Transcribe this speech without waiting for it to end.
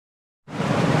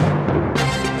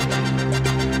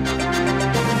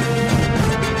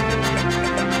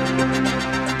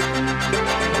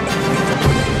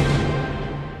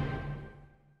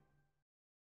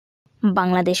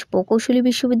বাংলাদেশ প্রকৌশলী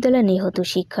বিশ্ববিদ্যালয়ের নিহত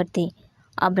শিক্ষার্থী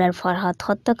আবরার ফারহাত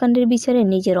হত্যাকাণ্ডের বিচারে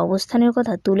নিজের অবস্থানের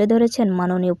কথা তুলে ধরেছেন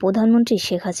মাননীয় প্রধানমন্ত্রী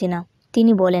শেখ হাসিনা।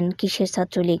 তিনি বলেন, কিসের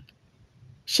ছাত্রলীগ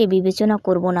সে বিবেচনা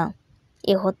করব না,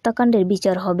 এ হত্যাকাণ্ডের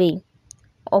বিচার হবেই,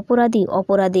 অপরাধী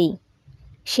অপরাধীই।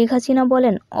 শেখ হাসিনা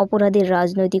বলেন, অপরাধীর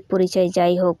রাজনৈতিক পরিচয়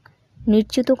যাই হোক,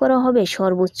 নিশ্চিত করা হবে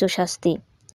সর্বোচ্চ শাস্তি।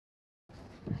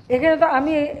 এখানে তো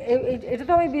এটা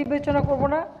তো আমি বিবেচনা করব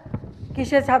না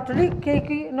কিসের ছাত্রলীগ কে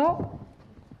কি নো,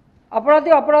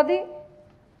 অপরাধী অপরাধী,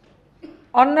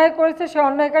 অন্যায় করেছে সে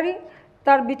অন্যায়কারী,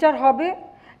 তার বিচার হবে।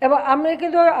 এবং আমি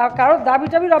কিন্তু কারো দাবি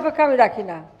টাবির অপেক্ষা আমি রাখি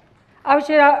না, আমি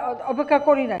সে অপেক্ষা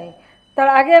করি নাই। তার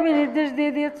আগে আমি নির্দেশ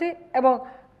দিয়ে দিয়েছি এবং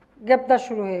গ্রেপ্তার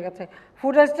শুরু হয়ে গেছে।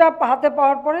 ফুটেজটা হাতে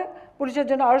পাওয়ার পরে পুলিশের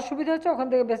জন্য আরও সুবিধা হচ্ছে, ওখান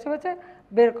থেকে বেছে বেছে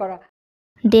বের করা।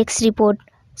 ডেস্ক রিপোর্ট,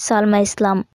 সালমা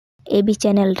ইসলাম, AB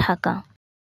channel, Dhaka.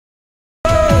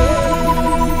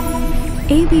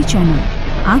 AB channel,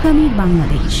 আগামীর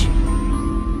বাংলাদেশ।